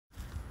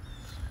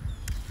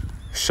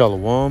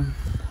Shalom.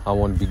 I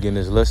want to begin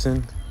this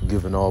lesson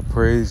giving all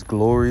praise,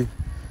 glory,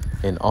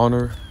 and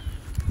honor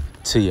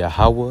to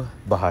Yahweh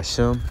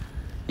Bahashem,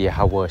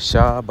 Yahweh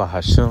Shah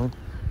Bahashem,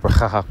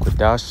 Rachaha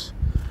Kodash.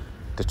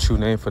 The true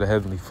name for the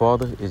Heavenly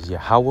Father is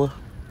Yahweh,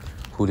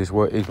 who this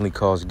world ignorantly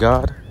calls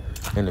God.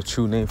 And the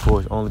true name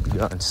for his only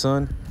begotten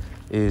Son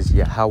is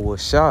Yahweh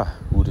Shah,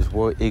 who this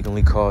world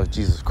ignorantly calls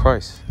Jesus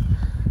Christ.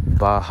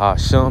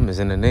 Bahashem is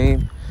in the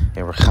name,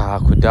 and Rachaha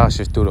Kodash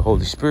is through the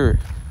Holy Spirit.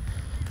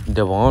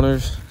 Double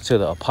honors to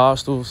the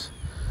apostles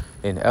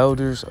and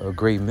elders, a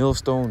great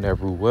millstone that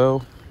rule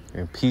well,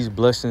 and peace,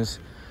 blessings,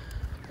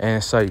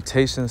 and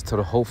salutations to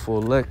the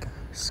hopeful elect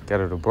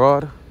scattered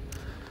abroad.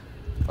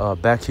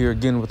 Back here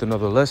again with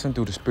another lesson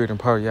through the spirit and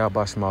power of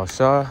Yahweh Shema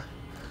Shah.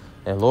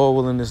 And Lord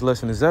willing, this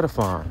lesson is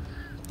edifying,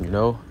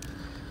 and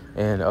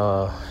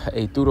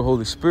through the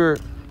Holy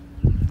Spirit,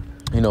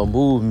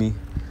 move me,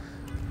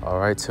 all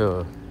right,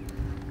 to,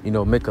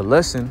 make a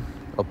lesson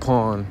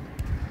upon,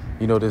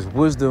 this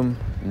wisdom,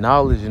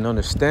 knowledge, and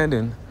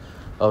understanding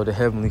of the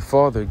Heavenly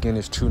Father. Again,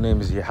 his true name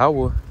is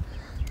Yahweh,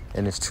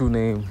 and his true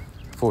name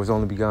for his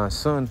only begotten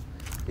Son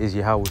is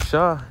Yahweh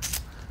Shah.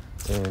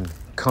 And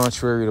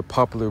contrary to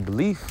popular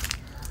belief,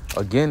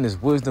 again,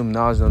 this wisdom,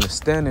 knowledge, and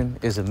understanding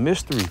is a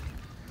mystery,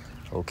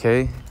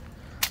 okay?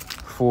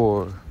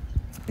 For,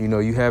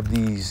 you have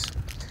these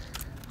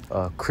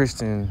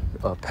Christian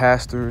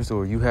pastors,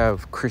 or you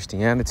have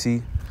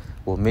Christianity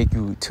will make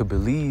you to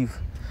believe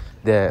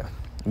that,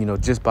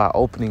 just by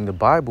opening the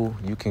Bible,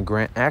 you can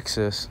grant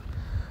access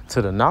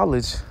to the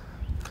knowledge,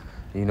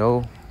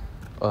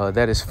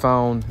 that is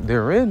found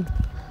therein.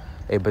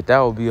 But that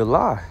would be a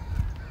lie,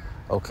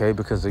 okay?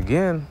 Because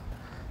again,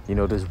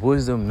 this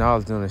wisdom,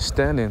 knowledge, and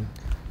understanding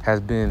has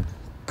been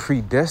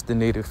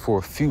predestinated for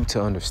a few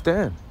to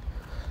understand,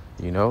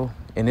 and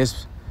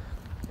it's,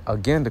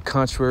 again, the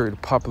contrary to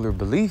popular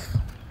belief.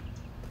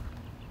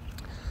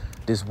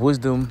 This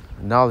wisdom,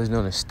 knowledge, and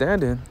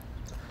understanding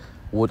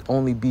would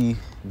only be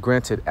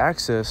granted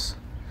access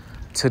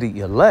to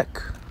the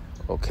elect,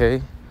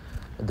 okay?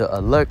 The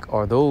elect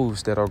are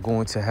those that are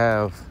going to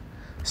have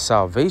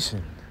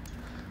salvation,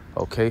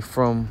 okay,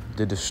 from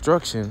the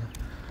destruction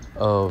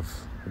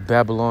of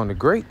Babylon the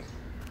Great,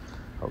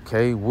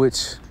 okay,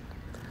 which,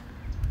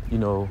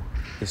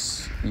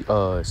 it's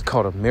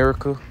called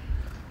America,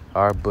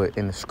 all right, but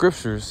in the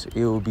scriptures,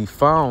 it will be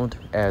found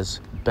as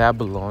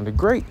Babylon the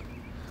Great,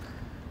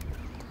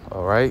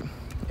 all right?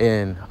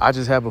 And I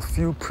just have a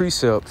few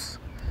precepts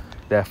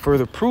that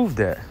further prove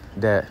that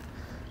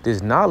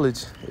this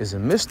knowledge is a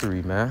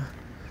mystery, man.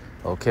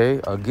 Okay,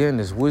 again,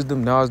 this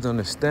wisdom, knowledge, and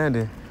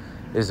understanding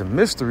is a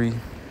mystery.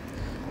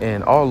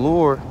 And our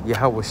Lord,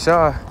 Yahweh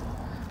Shah,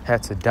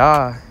 had to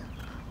die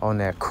on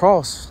that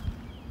cross.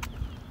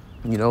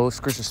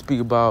 Scriptures speak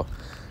about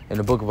in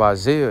the book of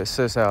Isaiah, it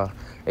says how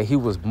he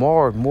was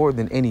marred more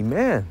than any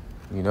man,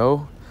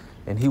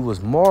 and he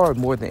was marred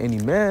more than any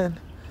man,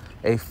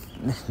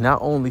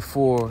 not only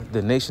for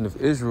the nation of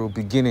Israel,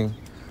 beginning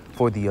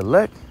for the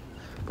elect,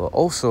 but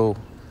also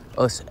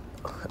us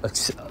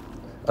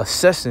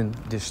accessing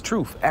this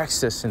truth,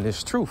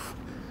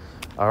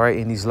 all right,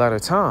 in these latter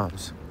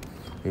times,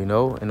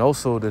 and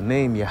also the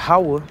name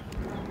Yahweh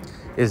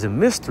is a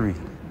mystery.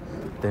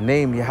 The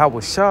name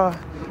Yahweh Shah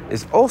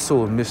is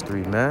also a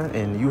mystery, man.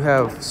 And you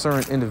have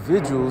certain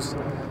individuals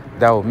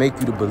that will make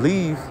you to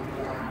believe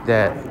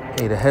that,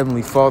 hey, the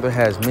Heavenly Father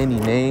has many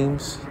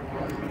names,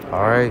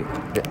 all right?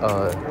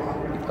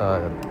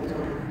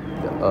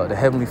 The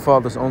Heavenly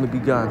Father's only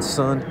begotten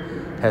Son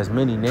has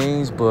many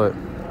names, but,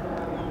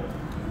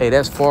 hey,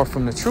 that's far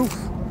from the truth,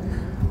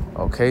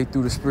 okay?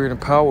 Through the spirit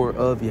and power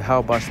of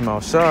Yahweh Shema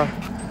Shah,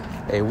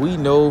 hey, we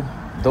know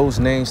those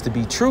names to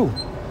be true,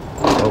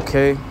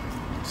 okay?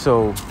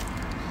 So,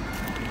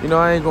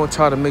 I ain't gonna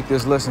try to make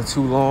this lesson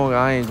too long.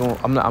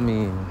 I'm not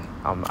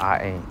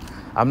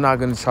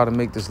gonna try to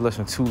make this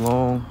lesson too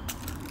long.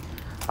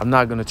 I'm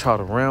not gonna try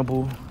to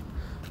ramble.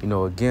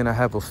 Again, I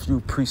have a few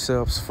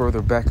precepts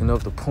further backing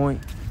up the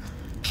point.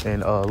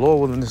 And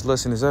Lord willing, this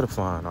lesson is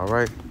edifying, all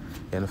right?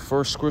 And the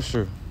first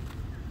scripture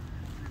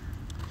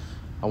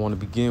I want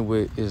to begin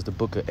with is the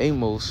book of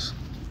Amos,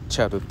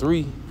 chapter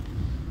 3,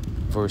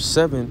 verse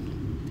 7.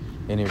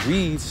 And it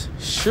reads,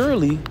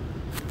 "Surely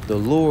the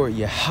Lord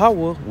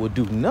Yahweh will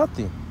do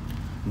nothing,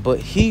 but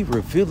he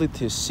revealeth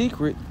his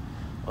secret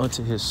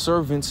unto his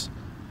servants,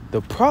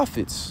 the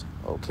prophets."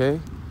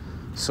 Okay?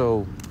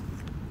 So,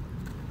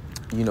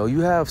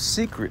 you have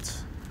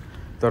secrets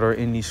that are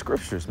in these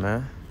scriptures,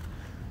 man.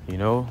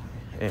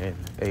 And,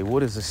 hey,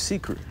 what is a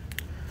secret?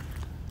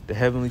 The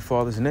Heavenly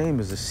Father's name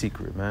is a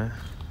secret, man.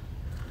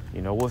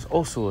 What's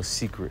also a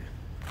secret?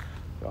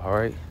 All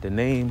right? The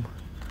name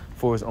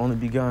for his only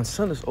begotten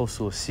Son is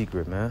also a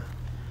secret, man.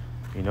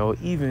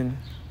 Even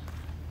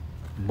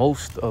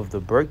most of the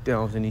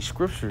breakdowns in these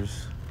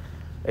scriptures,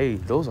 hey,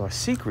 those are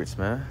secrets,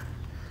 man.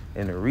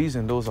 And the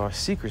reason those are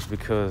secrets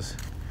because,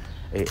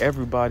 hey,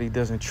 everybody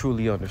doesn't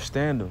truly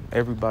understand them.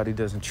 Everybody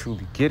doesn't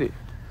truly get it.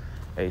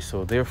 Hey,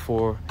 so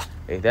therefore,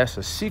 hey, that's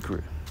a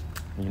secret.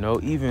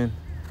 Even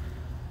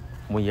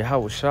when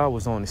Yahweh Shah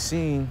was on the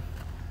scene,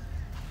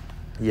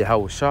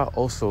 Yahushua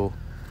also,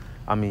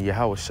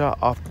 Yahushua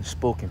often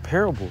spoke in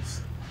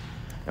parables.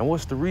 And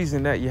what's the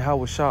reason that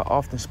Yahushua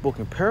often spoke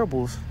in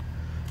parables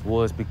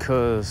was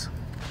because,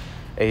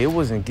 hey, it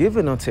wasn't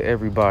given unto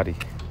everybody.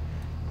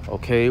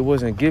 Okay, it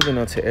wasn't given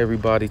unto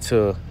everybody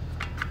to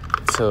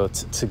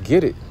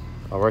get it,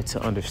 all right,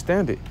 to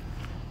understand it.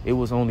 It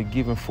was only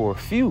given for a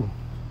few,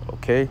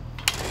 okay?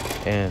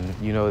 And,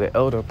 you know, the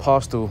elder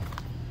apostle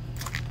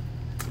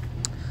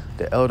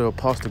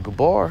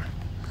Gabar,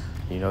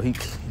 you know,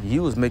 he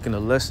was making a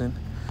lesson,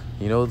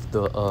 you know,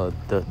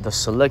 the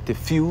selected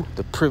few,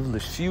 the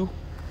privileged few.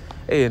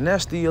 Hey, and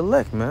that's the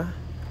elect, man.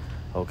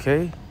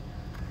 Okay?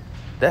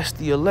 That's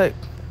the elect.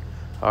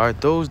 All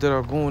right, those that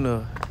are going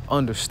to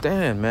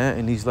understand, man,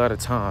 in these latter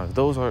times.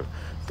 Those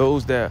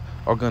that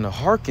are going to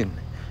hearken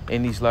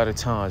in these latter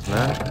times,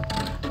 man.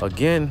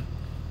 Again,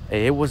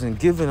 hey, it wasn't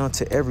given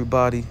unto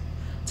everybody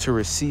to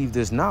receive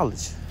this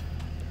knowledge.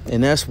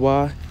 And that's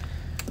why,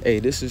 hey,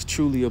 this is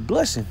truly a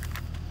blessing,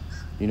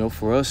 you know,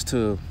 for us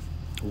to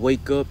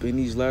wake up in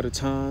these latter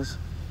times.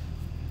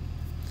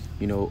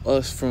 You know,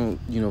 us from,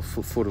 you know,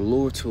 for the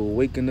Lord to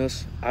awaken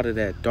us out of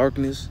that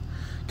darkness.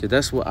 Because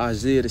that's what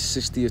Isaiah the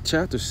 60th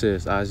chapter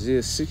says.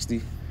 Isaiah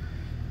 60.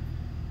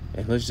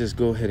 And let's just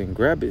go ahead and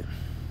grab it.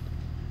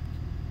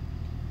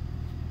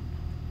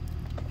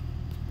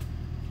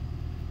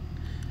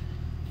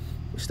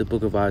 It's the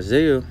book of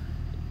Isaiah,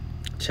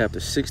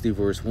 chapter 60,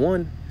 verse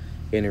 1.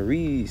 And it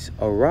reads,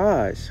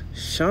 "Arise,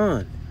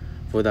 shine,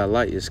 for thy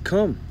light is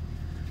come.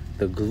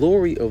 The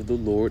glory of the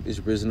Lord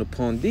is risen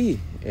upon thee."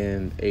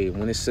 And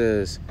when it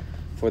says,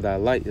 "For thy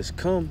light is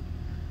come,"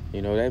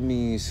 you know, that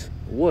means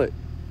what?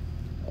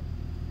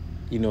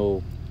 You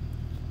know,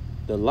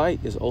 the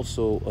light is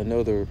also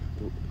another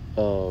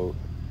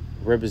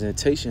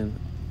representation,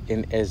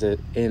 and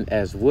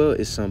as well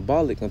is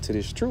symbolic unto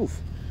this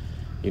truth.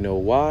 You know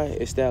why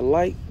it's that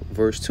light?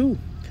 Verse 2,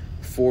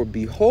 "For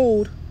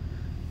behold,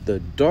 the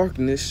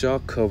darkness shall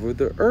cover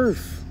the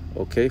earth."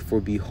 Okay, for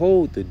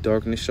behold, the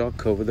darkness shall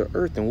cover the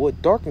earth. And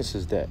what darkness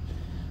is that?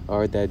 All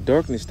right, that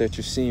darkness that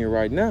you're seeing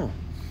right now.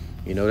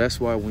 You know, that's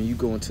why when you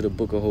go into the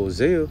book of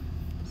Hosea,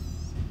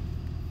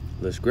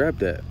 let's grab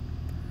that.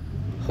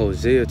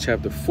 Hosea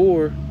chapter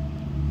 4,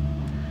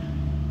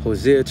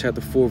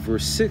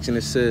 verse 6, and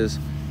it says,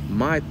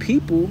 "My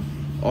people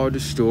are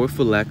destroyed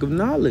for lack of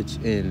knowledge."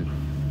 And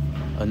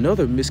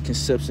another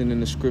misconception in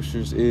the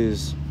scriptures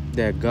is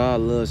that God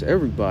loves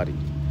everybody,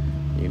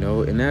 you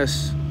know, and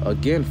that's,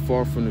 again,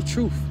 far from the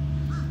truth.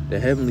 The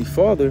Heavenly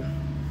Father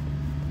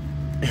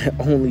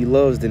only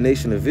loves the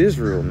nation of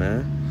Israel,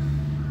 man.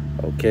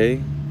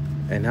 Okay,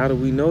 and how do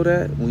we know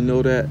that? We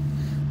know that,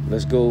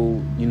 let's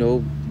go, you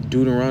know,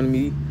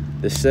 Deuteronomy,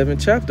 the 7th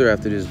chapter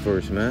after this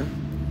verse, man.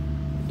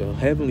 The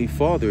Heavenly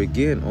Father,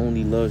 again,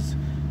 only loves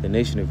the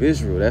nation of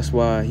Israel. That's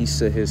why he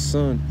sent his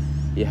son,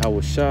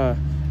 Yahushua,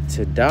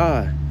 to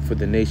die for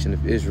the nation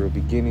of Israel,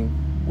 beginning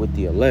with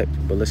the elect.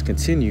 But let's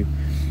continue.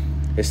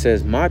 It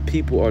says, "My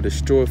people are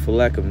destroyed for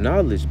lack of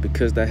knowledge,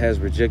 because thou hast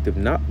rejected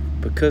knowledge,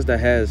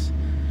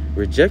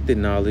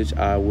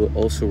 I will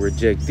also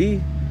reject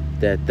thee,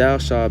 that thou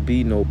shalt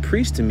be no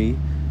priest to me.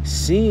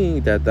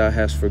 Seeing that thou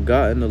hast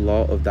forgotten the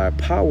law of thy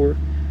power,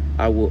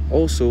 I will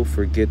also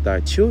forget thy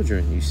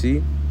children." You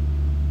see?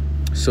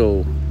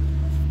 So,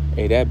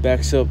 hey, that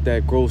backs up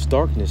that gross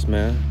darkness,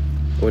 man,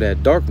 or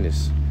that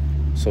darkness.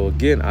 So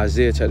again,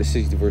 Isaiah chapter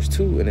 60, verse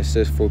 2, and it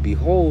says, "For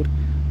behold,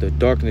 the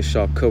darkness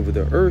shall cover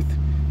the earth,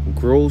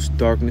 gross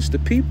darkness to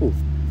people."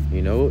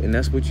 You know, and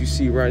that's what you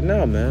see right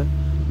now, man.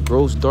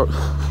 Gross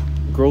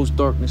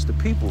darkness to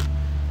people.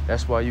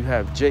 That's why you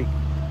have Jake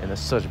in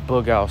such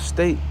bug out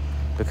state,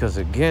 because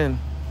again,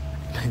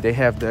 they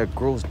have that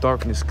gross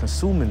darkness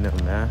consuming them,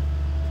 man.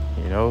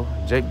 You know,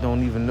 Jake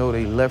don't even know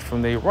they left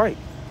from their right.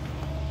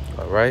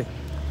 All right,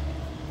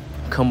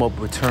 come up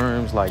with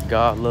terms like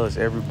God loves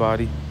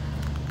everybody.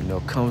 You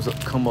know, come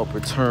up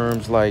with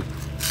terms like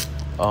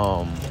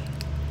the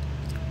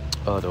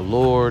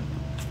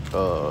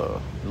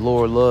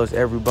Lord loves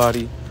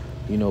everybody.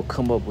 You know,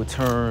 come up with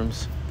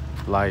terms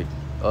like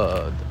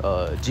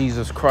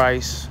Jesus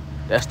Christ.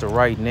 That's the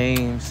right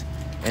names.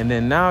 And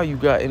then now you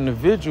got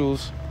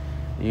individuals,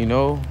 you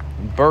know,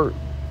 Bert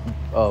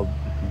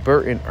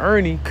and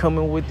Ernie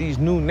coming with these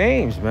new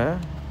names, man.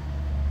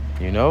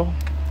 You know,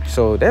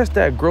 so that's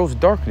that gross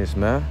darkness,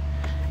 man.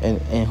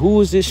 And who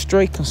is this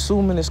straight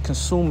consuming? It's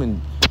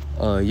consuming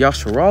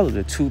Yasharallah,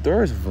 the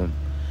 2/3 of them.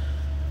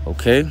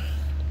 Okay,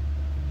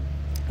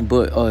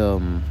 but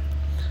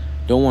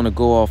don't want to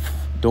go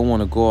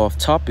off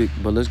topic,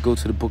 but let's go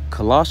to the book of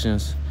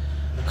Colossians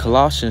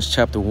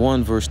chapter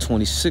 1 verse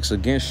 26,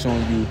 again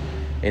showing you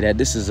that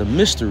this is a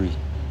mystery.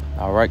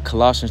 All right,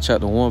 Colossians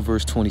chapter 1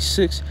 verse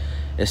 26,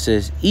 it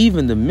says,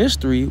 "Even the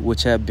mystery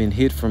which have been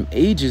hid from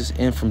ages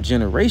and from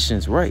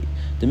generations." Right,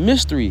 the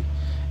mystery.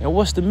 And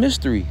what's the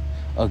mystery?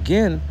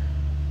 Again,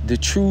 the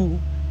true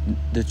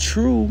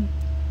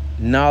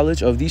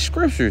knowledge of these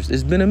scriptures.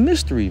 It's been a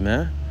mystery,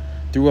 man.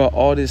 Throughout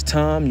all this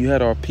time, you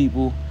had our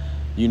people,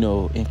 you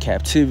know, in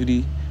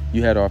captivity.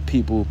 You had our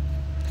people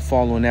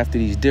following after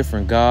these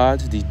different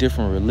gods, these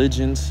different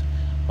religions.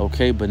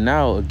 Okay, but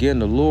now again,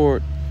 the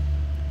Lord,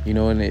 you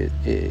know, and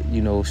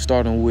you know,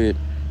 starting with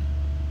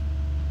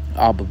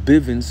Abba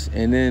Bivens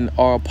and then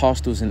our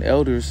apostles and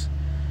elders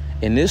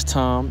in this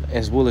time,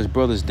 as well as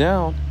brothers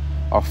down,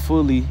 are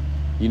fully,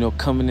 you know,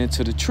 coming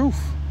into the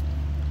truth.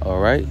 All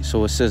right,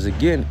 so it says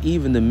again,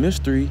 even the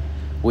mystery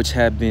which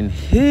had been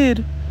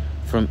hid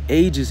from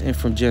ages and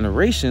from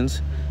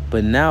generations,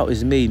 but now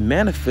is made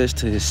manifest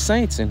to his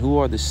saints. And who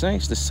are the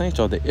saints? The saints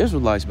are the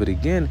Israelites, but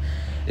again,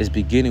 it's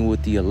beginning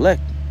with the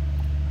elect.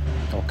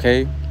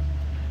 Okay,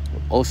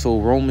 also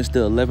Romans the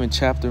 11th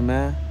chapter,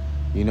 man.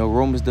 You know,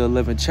 Romans the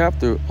 11th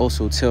chapter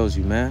also tells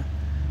you, man,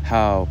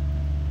 how,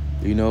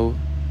 you know,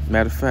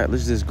 matter of fact,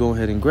 let's just go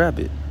ahead and grab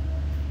it.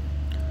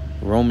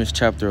 Romans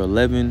chapter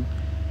 11,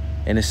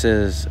 and it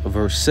says,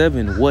 verse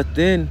 7, what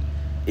then?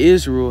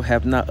 Israel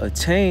have not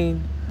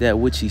attained that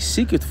which he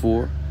seeketh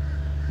for,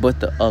 but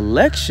the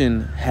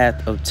election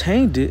hath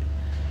obtained it,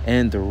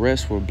 and the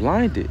rest were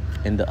blinded.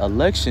 And the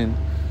election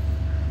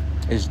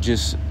is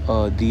just,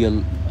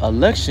 the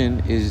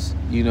election is,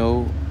 you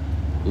know,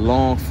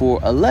 long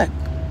for elect.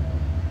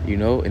 You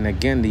know, and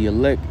again, the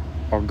elect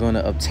are going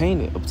to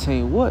obtain it.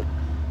 Obtain what?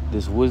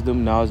 This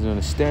wisdom, knowledge, and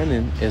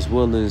understanding, as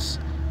well as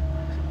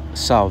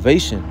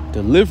salvation,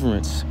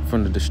 deliverance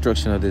from the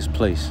destruction of this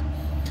place.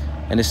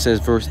 And it says,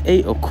 verse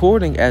 8,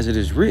 according as it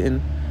is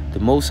written, the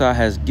Most High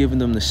has given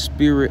them the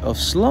spirit of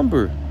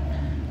slumber,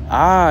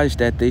 eyes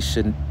that they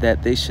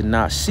should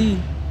not see,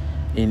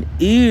 and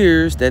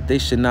ears that they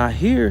should not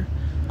hear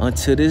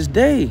unto this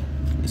day.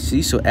 You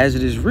see, so as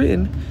it is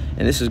written,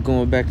 and this is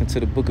going back into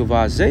the book of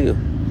Isaiah,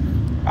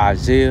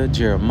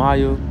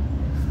 Jeremiah,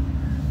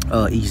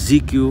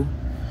 Ezekiel,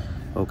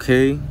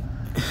 okay,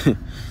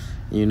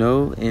 you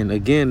know, and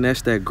again,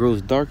 that's that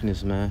gross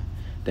darkness, man,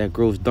 that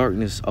gross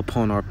darkness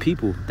upon our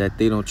people that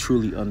they don't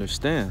truly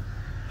understand.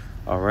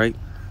 All right,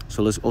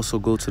 so let's also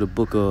go to the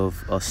book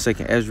of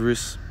 2nd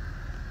Esdras.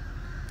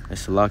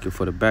 It's a lock it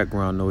for the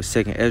background. No, it's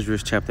 2nd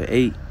Esdras chapter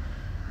 8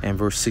 and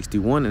verse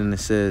 61, and it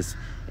says,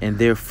 and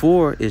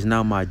therefore is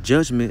now my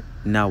judgment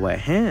now at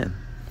hand.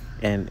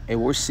 And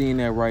we're seeing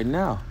that right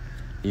now.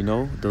 You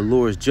know, the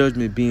Lord's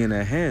judgment being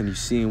at hand. You're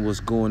seeing what's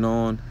going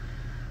on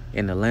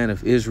in the land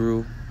of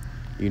Israel,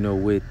 you know,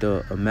 with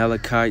the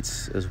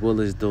Amalekites as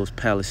well as those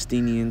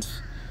Palestinians,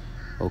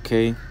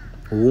 okay,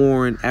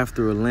 warring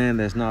after a land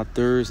that's not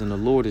theirs, and the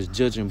Lord is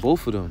judging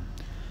both of them,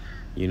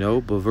 you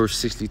know. But verse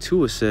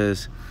 62, it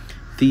says,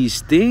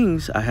 these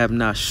things I have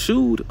not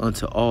shewed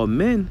unto all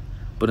men,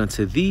 but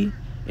unto thee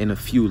and a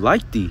few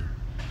like thee.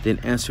 Then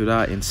answered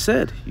I and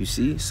said, you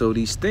see, so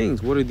these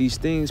things, what are these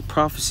things?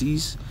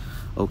 Prophecies.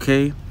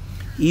 Okay,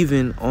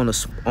 even on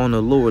a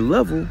lower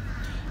level,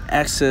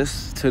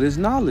 access to this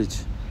knowledge.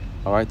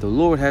 All right, the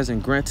Lord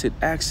hasn't granted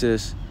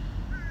access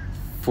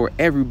for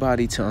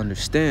everybody to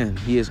understand.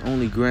 He has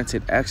only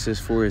granted access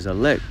for his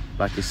elect,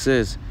 like it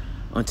says,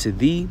 unto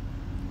thee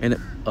and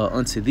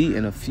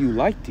a few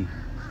like thee,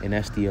 and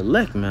that's the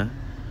elect, man.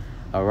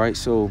 All right,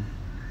 so,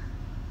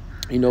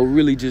 you know,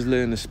 really just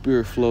letting the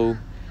spirit flow.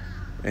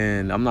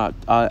 And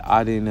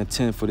I didn't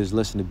intend for this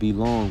lesson to be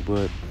long,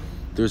 but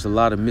there's a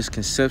lot of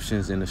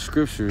misconceptions in the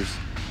scriptures,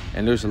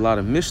 and there's a lot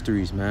of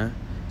mysteries, man.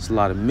 It's a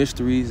lot of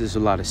mysteries. There's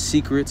a lot of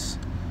secrets,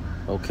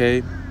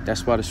 okay?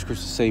 That's why the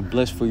scriptures say,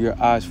 blessed for your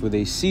eyes for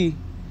they see,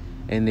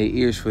 and their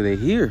ears for they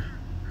hear,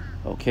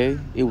 okay?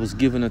 It was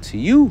given unto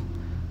you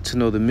to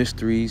know the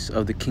mysteries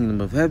of the kingdom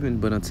of heaven,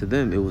 but unto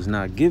them it was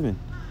not given.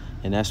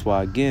 And that's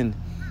why, again,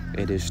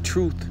 it is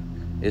truth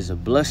is a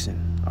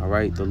blessing, all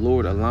right? The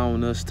Lord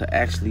allowing us to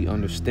actually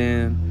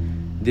understand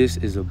this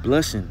is a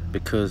blessing,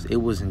 because it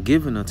wasn't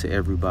given unto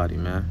everybody,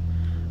 man.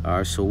 All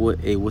right, so with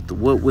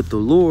the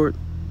Lord,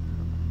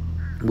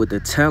 with the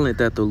talent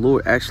that the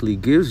Lord actually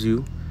gives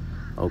you,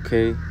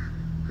 okay,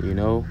 you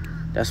know,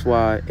 that's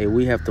why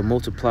we have to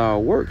multiply our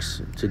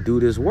works to do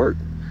this work,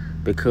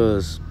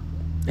 because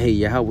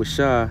Yahweh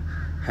Shai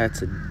had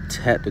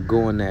to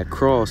go on that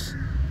cross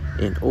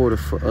in order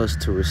for us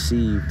to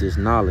receive this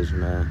knowledge,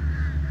 man.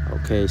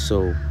 Okay,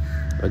 so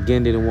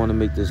again, didn't want to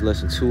make this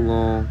lesson too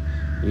long.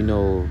 You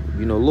know,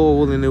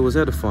 Lord willing, it was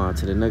edifying.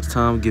 To the next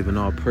time, giving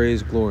all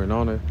praise, glory, and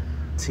honor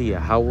to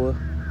Yahweh,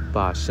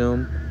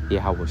 Ba'ashem,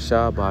 Yahweh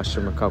Shah,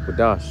 Ba'ashem, and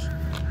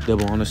Kakwadash.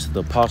 Double honors to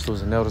the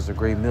apostles and elders of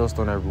Great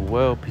Millstone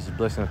everywhere. Peace and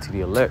blessing unto the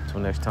elect. Till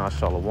next time,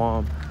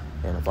 Shalom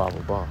and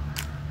Abba.